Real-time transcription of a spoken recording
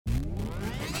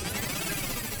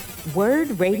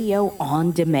Word Radio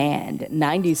on Demand,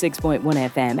 96.1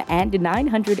 FM and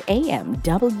 900 AM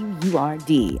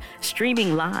WURD,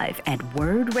 streaming live at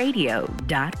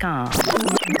wordradio.com.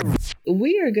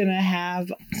 We are going to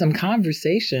have some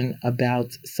conversation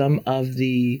about some of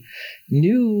the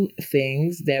new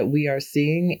things that we are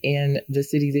seeing in the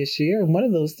city this year. And one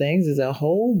of those things is a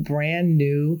whole brand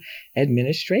new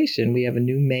administration. We have a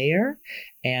new mayor,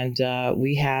 and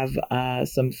we have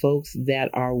some folks that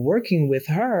are working with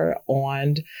her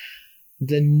on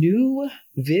the new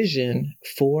vision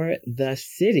for the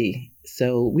city.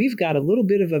 So we've got a little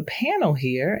bit of a panel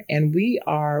here, and we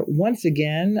are once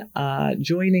again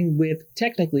joining with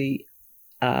technically,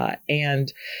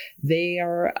 and they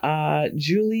are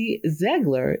Julie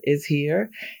Ziegler is here.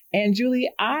 And Julie,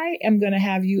 I am going to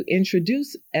have you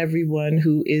introduce everyone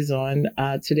who is on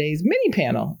today's mini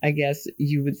panel, I guess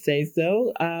you would say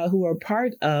so, who are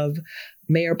part of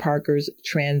Mayor Parker's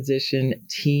transition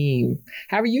team.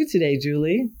 How are you today,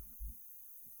 Julie?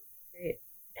 Great.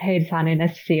 Hey, Tonya,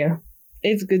 nice to see you.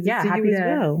 It's good to see you as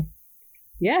well.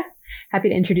 Yeah, happy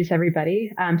to introduce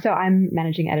everybody. So I'm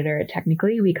managing editor at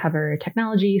Technically. We cover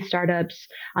technology, startups,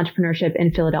 entrepreneurship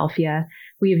in Philadelphia.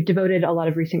 We've devoted a lot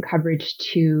of recent coverage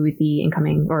to the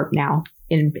incoming, or now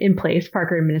in place,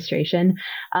 Parker administration,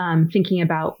 thinking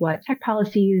about what tech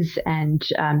policies and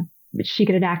she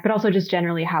could enact, but also just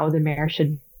generally how the mayor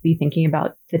should be thinking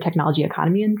about the technology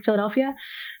economy in Philadelphia,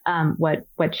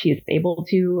 what she is able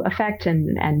to affect,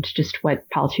 and just what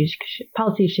policies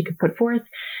she could put forth.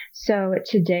 So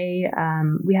today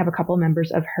we have a couple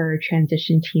members of her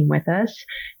transition team with us.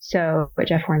 So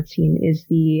Jeff Hornstein is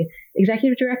the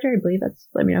executive director, I believe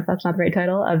let me know if that's not the right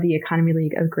title, of the Economy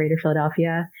League of Greater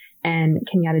Philadelphia, and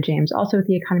Kenyatta James, also with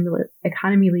the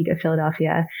Economy League of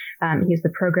Philadelphia. He is the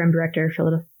program director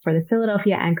for the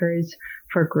Philadelphia Anchors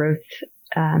for Growth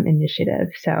initiative.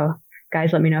 So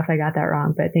guys, let me know if I got that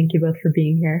wrong, but thank you both for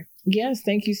being here. Yes,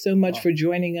 thank you so much for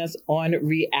joining us on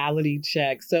Reality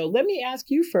Check. So let me ask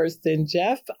you first then,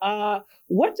 Jeff,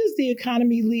 what does the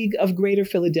Economy League of Greater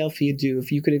Philadelphia do?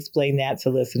 If you could explain that to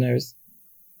listeners.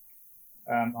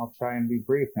 I'll try and be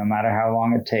brief, no matter how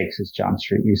long it takes, as John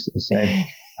Street used to say.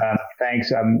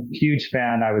 Thanks. I'm a huge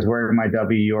fan. I was wearing my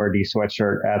WURD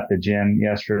sweatshirt at the gym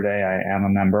yesterday. I am a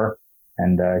member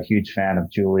and a huge fan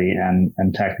of Julie and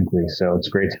Technically. So it's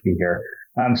great to be here.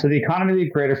 So the Economy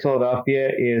League Greater Philadelphia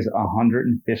is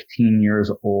 115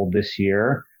 years old this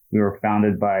year. We were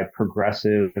founded by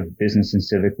progressive business and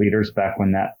civic leaders back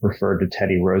when that referred to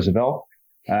Teddy Roosevelt.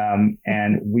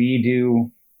 And we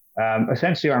do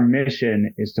essentially, our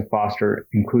mission is to foster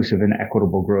inclusive and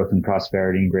equitable growth and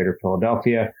prosperity in Greater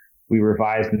Philadelphia. We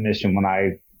revised the mission when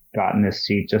I got in this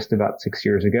seat just about 6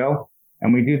 years ago.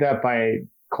 And we do that by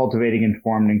cultivating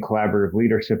informed and collaborative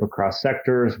leadership across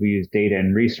sectors. We use data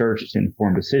and research to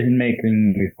inform decision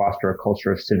making. We foster a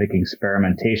culture of civic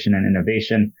experimentation and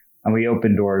innovation. And we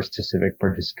open doors to civic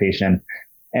participation.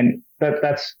 And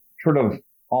that's sort of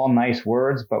all nice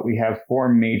words, but we have four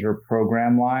major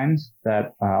program lines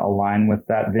that align with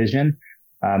that vision.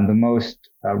 The most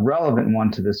relevant one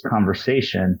to this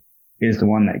conversation is the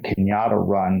one that Kenyatta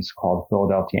runs, called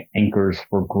Philadelphia Anchors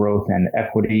for Growth and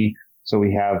Equity. So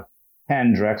we have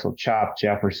Penn, Drexel, CHOP,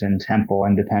 Jefferson, Temple,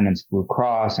 Independence, Blue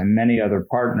Cross, and many other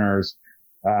partners.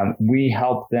 We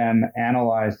help them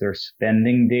analyze their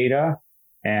spending data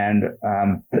and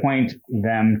point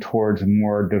them towards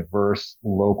more diverse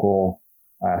local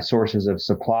sources of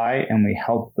supply, and we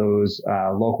help those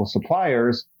local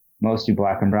suppliers, mostly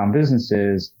Black and brown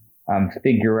businesses,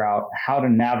 figure out how to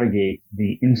navigate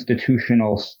the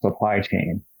institutional supply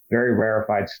chain. Very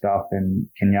rarefied stuff, and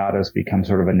Kenyatta's become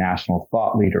sort of a national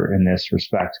thought leader in this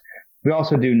respect. We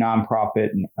also do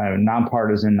nonprofit,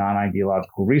 nonpartisan,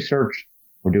 non-ideological research.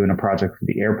 We're doing a project for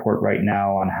the airport right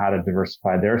now on how to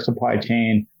diversify their supply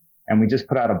chain, and we just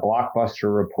put out a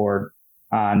blockbuster report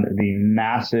on the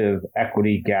massive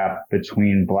equity gap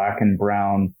between Black and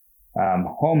brown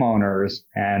homeowners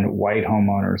and white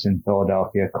homeowners in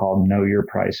Philadelphia, called Know Your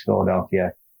Price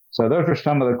Philadelphia. So those are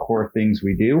some of the core things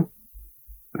we do.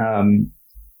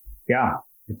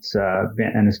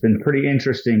 It's been pretty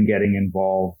interesting getting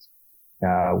involved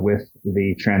with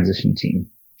the transition team.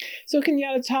 So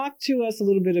Kenyatta, talk to us a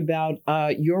little bit about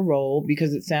your role,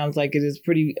 because it sounds like it is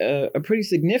a pretty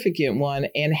significant one,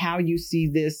 and how you see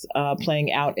this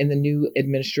playing out in the new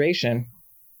administration.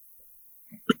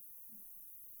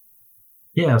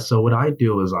 Yeah, so what I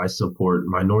do is I support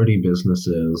minority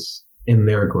businesses in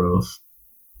their growth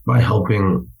by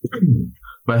helping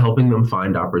them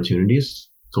find opportunities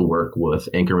to work with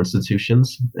anchor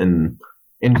institutions and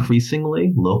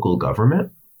increasingly local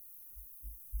government.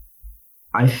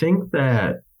 I think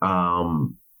that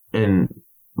and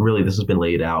really this has been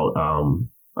laid out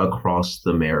across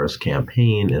the mayor's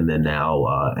campaign, and then now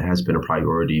has been a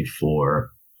priority for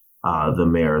the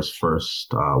mayor's first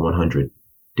 100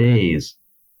 days.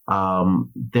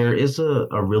 There is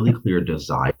a really clear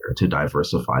desire to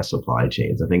diversify supply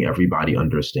chains. I think everybody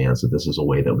understands that this is a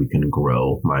way that we can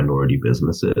grow minority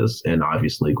businesses, and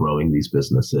obviously growing these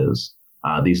businesses,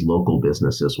 these local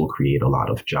businesses will create a lot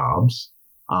of jobs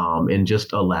and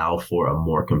just allow for a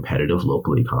more competitive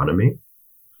local economy.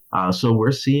 So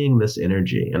we're seeing this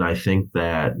energy, and I think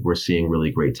that we're seeing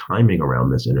really great timing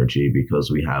around this energy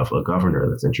because we have a governor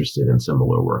that's interested in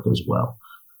similar work as well.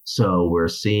 So we're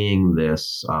seeing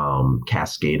this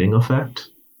cascading effect,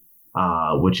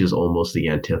 which is almost the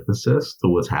antithesis to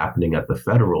what's happening at the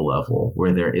federal level,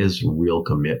 where there is real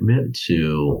commitment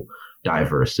to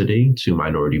diversity, to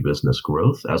minority business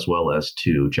growth, as well as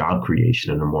to job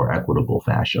creation in a more equitable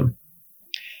fashion.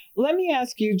 Let me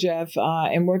ask you, Jeff,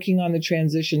 in working on the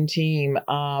transition team,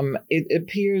 it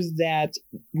appears that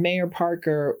Mayor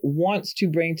Parker wants to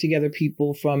bring together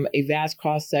people from a vast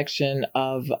cross-section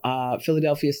of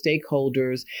Philadelphia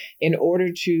stakeholders in order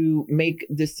to make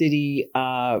the city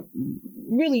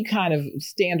really kind of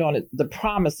stand on the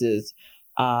promises.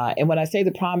 And when I say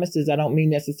the promises, I don't mean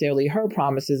necessarily her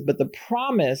promises, but the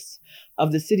promise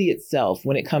of the city itself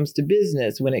when it comes to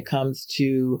business, when it comes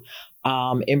to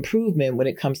improvement, when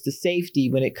it comes to safety,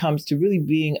 when it comes to really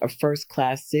being a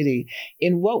first-class city.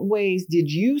 In what ways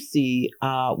did you see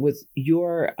with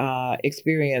your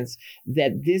experience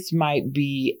that this might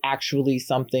be actually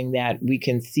something that we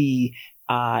can see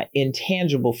in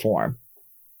tangible form?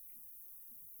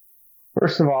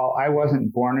 First of all, I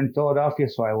wasn't born in Philadelphia,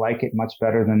 so I like it much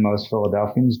better than most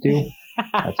Philadelphians do.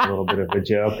 That's a little bit of a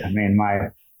joke. I mean, I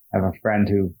have a friend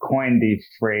who coined the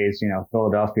phrase,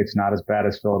 Philadelphia, it's not as bad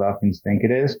as Philadelphians think it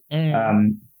is.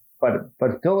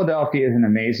 But Philadelphia is an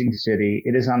amazing city.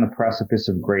 It is on the precipice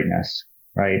of greatness,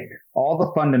 right? All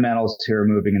the fundamentals here are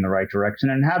moving in the right direction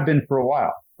and have been for a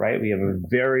while, right? We have a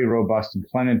very robust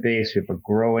employment base. We have a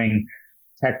growing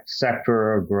tech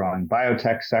sector, a growing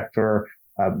biotech sector,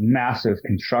 a massive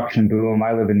construction boom.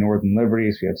 I live in Northern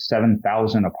Liberties. We have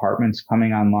 7,000 apartments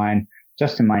coming online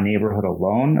just in my neighborhood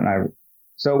alone.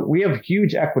 So we have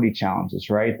huge equity challenges,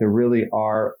 right? There really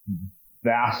are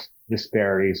vast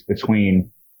disparities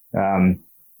between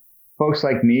folks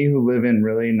like me who live in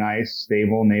really nice,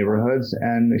 stable neighborhoods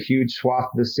and a huge swath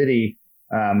of the city.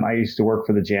 I used to work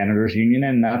for the janitors union,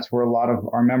 and that's where a lot of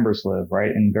our members live,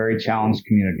 right? In very challenged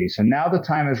communities. So now the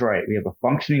time is right. We have a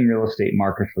functioning real estate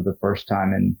market for the first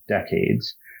time in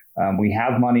decades. We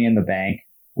have money in the bank.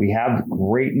 We have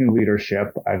great new leadership.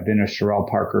 I've been a Sherelle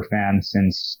Parker fan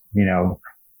since,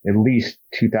 at least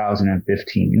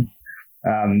 2015.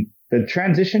 The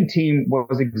transition team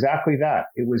was exactly that.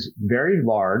 It was very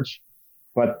large.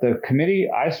 But the committee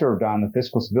I served on, the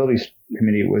Fiscal Stability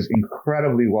Committee, was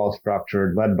incredibly well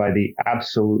structured, led by the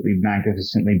absolutely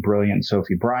magnificently brilliant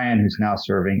Sophie Bryan, who's now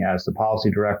serving as the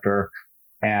policy director,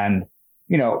 and,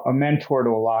 a mentor to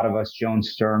a lot of us, Joan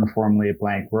Stern, formerly at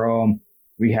Blank Rome.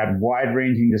 We had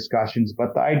wide-ranging discussions,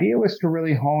 but the idea was to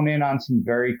really hone in on some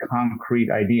very concrete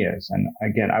ideas. And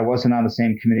again, I wasn't on the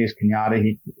same committee as Kenyatta.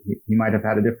 He might have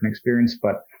had a different experience,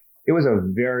 but it was a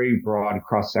very broad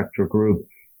cross-sector group.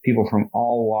 People from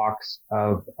all walks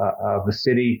of the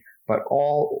city, but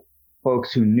all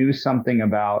folks who knew something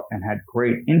about and had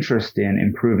great interest in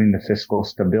improving the fiscal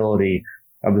stability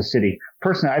of the city.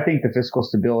 Personally, I think the fiscal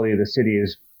stability of the city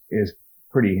is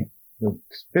pretty,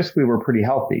 fiscally, we're pretty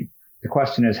healthy. The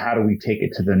question is, how do we take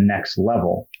it to the next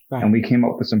level? Right. And we came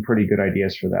up with some pretty good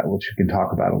ideas for that, which we can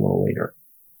talk about a little later.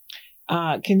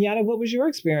 Kenyatta, what was your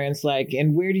experience like,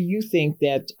 and where do you think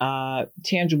that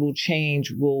tangible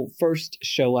change will first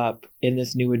show up in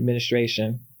this new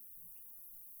administration?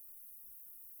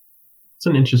 It's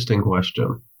an interesting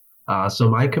question. So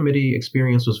my committee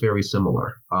experience was very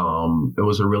similar. It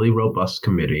was a really robust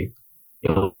committee.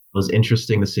 It was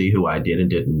interesting to see who I did and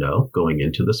didn't know going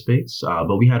into the space,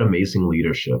 but we had amazing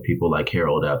leadership, people like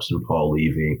Harold Epps and Paul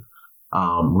Levy,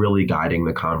 really guiding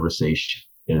the conversation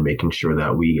and making sure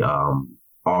that we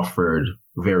offered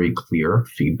very clear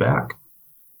feedback.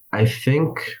 I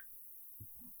think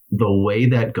the way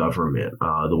that government,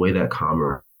 the way that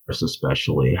commerce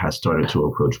especially has started to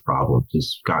approach problems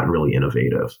has gotten really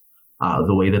innovative.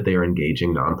 The way that they are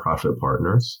engaging nonprofit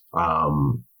partners,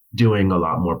 doing a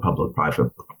lot more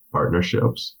public-private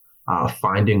partnerships,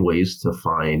 finding ways to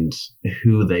find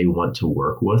who they want to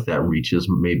work with that reaches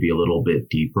maybe a little bit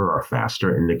deeper or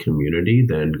faster in the community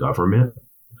than government,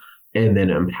 and then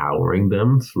empowering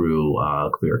them through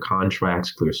clear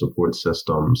contracts, clear support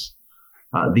systems.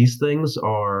 These things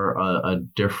are a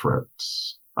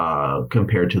difference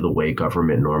compared to the way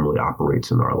government normally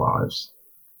operates in our lives.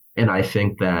 And I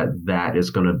think that is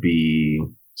going to be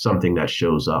something that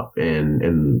shows up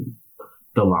in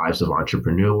the lives of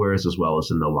entrepreneurs, as well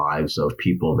as in the lives of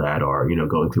people that are,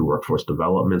 going through workforce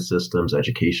development systems,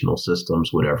 educational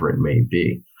systems, whatever it may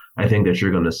be. I think that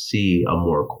you're going to see a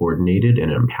more coordinated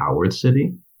and empowered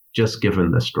city, just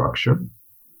given the structure.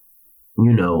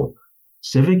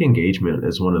 Civic engagement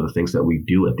is one of the things that we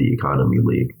do at the Economy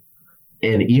League.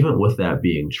 And even with that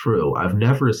being true, I've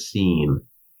never seen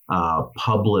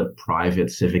public-private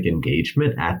civic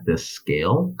engagement at this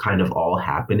scale kind of all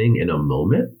happening in a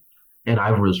moment. And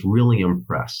I was really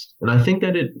impressed. And I think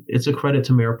that it's a credit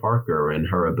to Mayor Parker and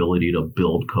her ability to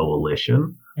build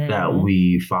coalition that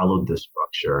we followed the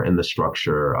structure, and the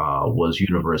structure was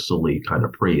universally kind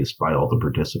of praised by all the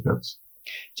participants.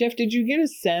 Jeff, did you get a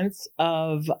sense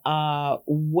of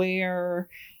what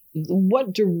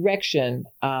direction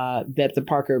that the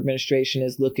Parker administration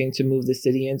is looking to move the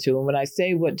city into? And when I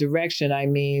say what direction, I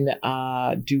mean,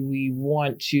 do we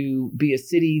want to be a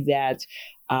city that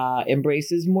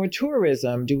embraces more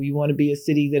tourism? Do we want to be a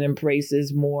city that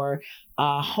embraces more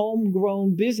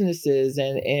homegrown businesses?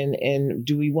 And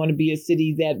do we want to be a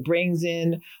city that brings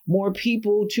in more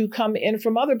people to come in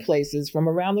from other places, from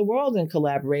around the world, and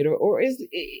collaborate? Or is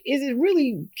it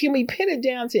really, can we pin it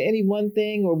down to any one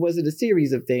thing, or was it a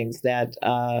series of things that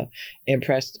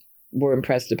were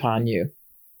impressed upon you?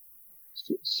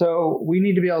 So we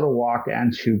need to be able to walk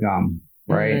and chew gum.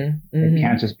 Right? It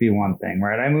can't just be one thing,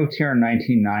 right? I moved here in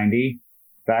 1990.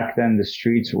 Back then, the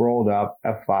streets rolled up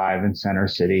F5 in Center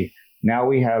City. Now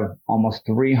we have almost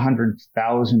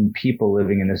 300,000 people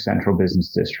living in the central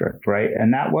business district, right?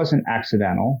 And that wasn't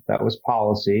accidental. That was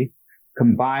policy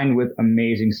combined with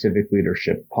amazing civic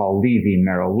leadership. Paul Levy,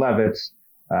 Merrill Levitz,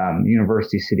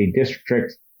 University City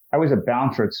District. I was a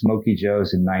bouncer at Smokey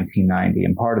Joe's in 1990,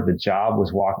 and part of the job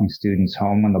was walking students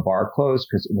home when the bar closed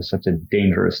because it was such a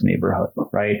dangerous neighborhood,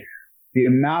 right? The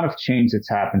amount of change that's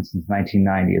happened since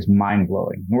 1990 is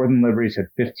mind-blowing. Northern Liberties had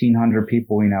 1,500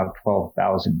 people. We now have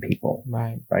 12,000 people,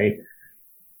 right?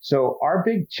 So our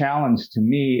big challenge to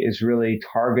me is really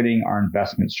targeting our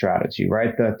investment strategy,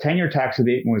 right? The 10-year tax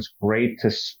abatement was great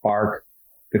to spark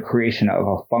the creation of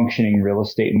a functioning real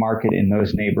estate market in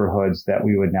those neighborhoods that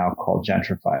we would now call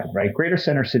gentrified, right? Greater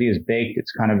Center City is baked.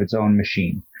 It's kind of its own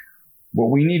machine.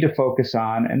 What we need to focus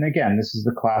on, and again, this is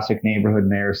the classic neighborhood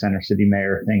mayor, Center City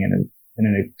mayor thing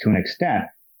to an extent.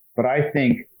 But I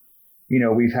think,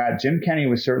 we've had Jim Kenney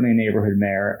was certainly a neighborhood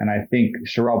mayor, and I think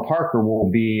Sherelle Parker will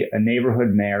be a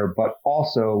neighborhood mayor, but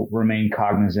also remain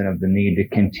cognizant of the need to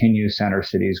continue Center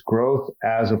City's growth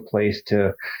as a place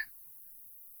to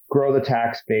grow the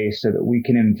tax base so that we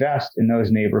can invest in those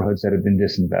neighborhoods that have been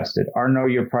disinvested. Our Know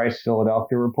Your Price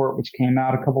Philadelphia report, which came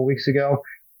out a couple of weeks ago,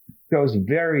 shows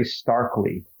very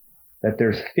starkly that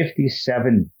there's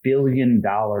 $57 billion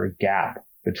gap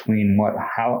between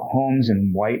how homes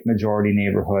in white majority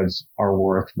neighborhoods are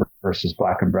worth versus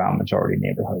black and brown majority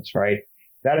neighborhoods, right?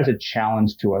 That is a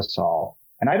challenge to us all.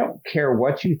 And I don't care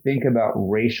what you think about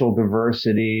racial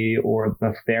diversity or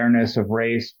the fairness of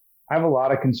race. I have a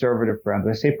lot of conservative friends.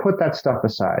 I say, put that stuff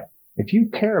aside. If you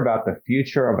care about the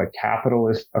future of a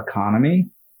capitalist economy,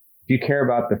 if you care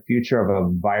about the future of a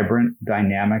vibrant,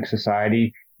 dynamic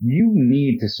society, you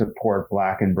need to support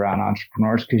black and brown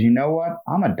entrepreneurs, because you know what?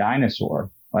 I'm a dinosaur.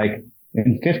 Like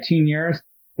in 15 years,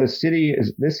 this city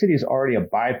is already a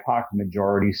BIPOC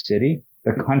majority city.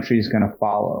 The country is going to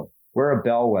follow. We're a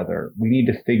bellwether. We need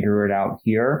to figure it out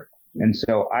here. And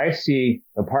so I see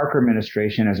the Parker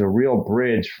administration as a real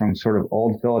bridge from sort of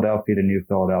old Philadelphia to new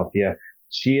Philadelphia.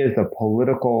 She is the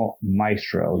political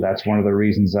maestro. That's one of the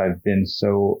reasons I've been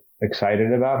so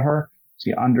excited about her.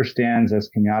 She understands, as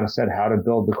Kenyatta said, how to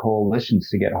build the coalitions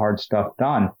to get hard stuff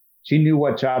done. She knew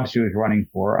what jobs she was running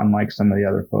for, unlike some of the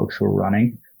other folks who were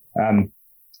running.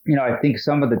 I think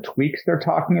some of the tweaks they're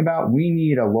talking about, we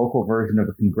need a local version of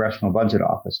a congressional budget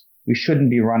office. We shouldn't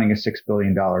be running a $6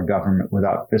 billion government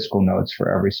without fiscal notes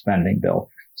for every spending bill.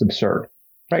 It's absurd,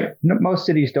 right? Most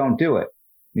cities don't do it.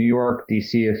 New York,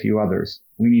 DC, a few others.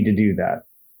 We need to do that.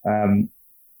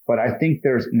 But I think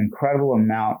there's an incredible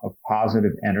amount of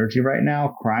positive energy right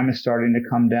now. Crime is starting to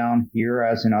come down here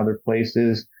as in other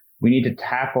places. We need to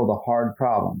tackle the hard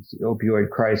problems, the opioid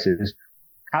crisis.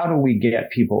 How do we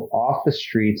get people off the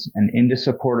streets and into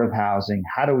supportive housing?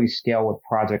 How do we scale what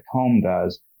Project Home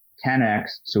does, 10x,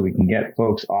 so we can get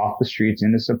folks off the streets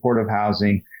into supportive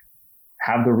housing,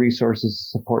 have the resources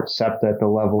to support SEPTA at the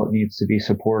level it needs to be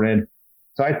supported?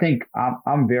 So I think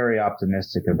I'm very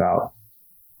optimistic about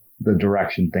the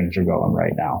direction things are going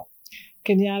right now.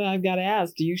 Kenyatta, I've got to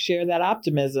ask, do you share that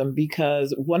optimism?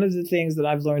 Because one of the things that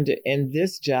I've learned in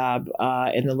this job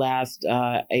in the last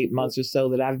 8 months or so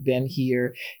that I've been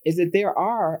here is that there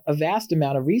are a vast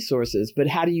amount of resources, but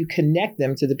how do you connect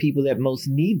them to the people that most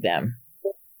need them?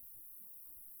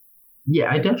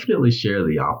 Yeah, I definitely share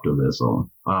the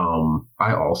optimism.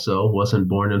 I also wasn't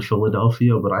born in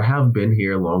Philadelphia, but I have been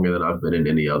here longer than I've been in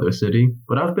any other city.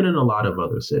 But I've been in a lot of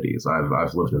other cities.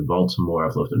 I've lived in Baltimore,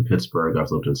 I've lived in Pittsburgh,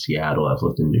 I've lived in Seattle, I've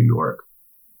lived in New York.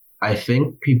 I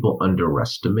think people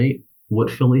underestimate what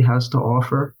Philly has to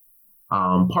offer,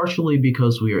 partially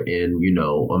because we are in,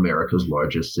 America's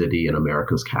largest city and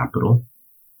America's capital.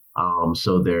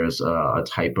 So there's a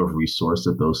type of resource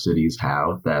that those cities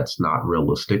have that's not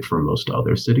realistic for most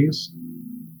other cities.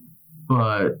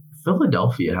 But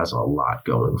Philadelphia has a lot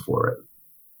going for it.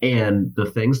 And the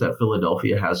things that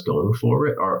Philadelphia has going for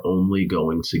it are only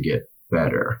going to get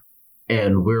better.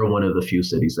 And we're one of the few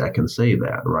cities that can say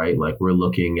that, right? Like we're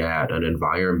looking at an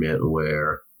environment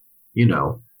where,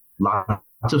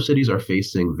 lots of cities are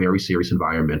facing very serious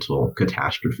environmental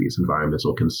catastrophes,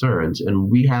 environmental concerns, and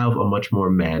we have a much more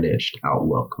managed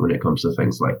outlook when it comes to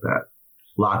things like that.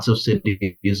 Lots of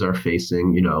cities are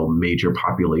facing, major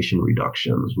population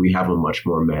reductions. We have a much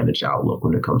more managed outlook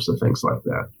when it comes to things like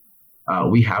that.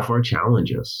 We have our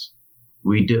challenges.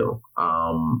 We do.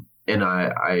 And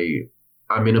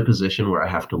I'm in a position where I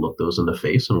have to look those in the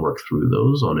face and work through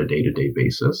those on a day-to-day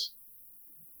basis.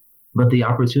 But the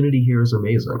opportunity here is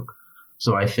amazing.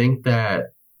 So I think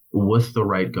that with the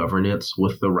right governance,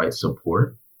 with the right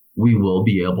support, we will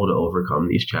be able to overcome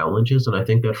these challenges. And I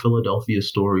think that Philadelphia's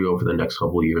story over the next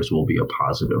couple of years will be a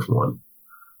positive one.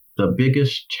 The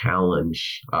biggest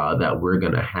challenge that we're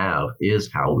going to have is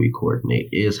how we coordinate,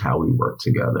 is how we work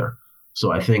together.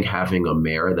 So I think having a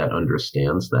mayor that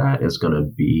understands that is going to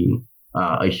be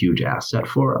a huge asset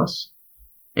for us.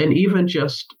 And even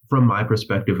just from my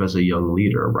perspective as a young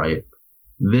leader, right?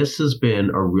 This has been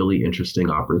a really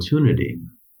interesting opportunity.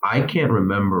 I can't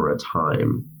remember a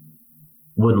time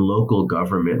when local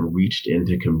government reached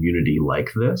into community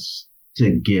like this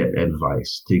to get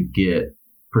advice, to get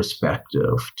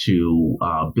perspective, to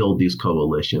build these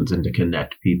coalitions and to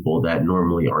connect people that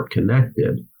normally aren't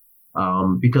connected.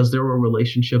 Because there were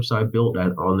relationships I built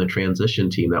on the transition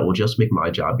team that will just make my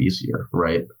job easier,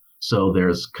 right? So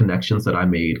there's connections that I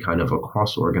made kind of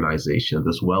across organizations,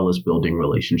 as well as building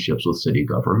relationships with city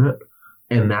government.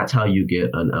 And that's how you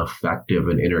get an effective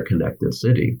and interconnected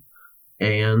city.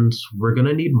 And we're going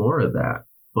to need more of that.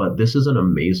 But this is an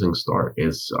amazing start.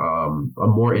 It's a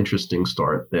more interesting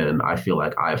start than I feel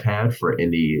like I've had for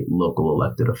any local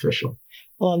elected official.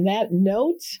 Well, on that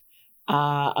note,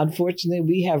 unfortunately,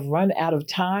 we have run out of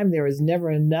time. There is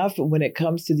never enough when it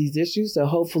comes to these issues. So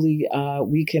hopefully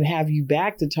we can have you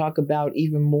back to talk about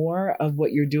even more of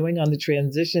what you're doing on the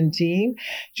transition team.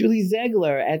 Julie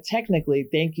Ziegler at Technically,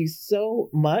 thank you so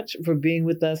much for being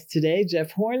with us today.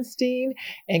 Jeff Hornstein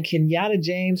and Kenyatta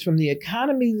James from the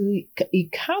Economy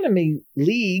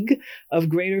League of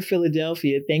Greater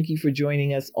Philadelphia, thank you for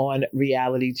joining us on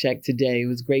Reality Check today. It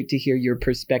was great to hear your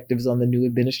perspectives on the new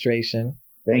administration.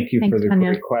 Thank you Thanks, for the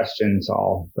Tonya. great questions,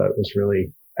 all. That was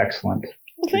really excellent.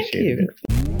 Well, thank you.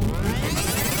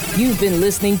 You've been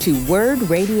listening to Word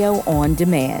Radio On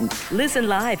Demand. Listen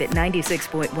live at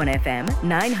 96.1 FM,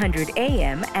 900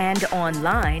 AM, and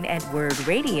online at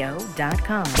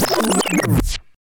wordradio.com.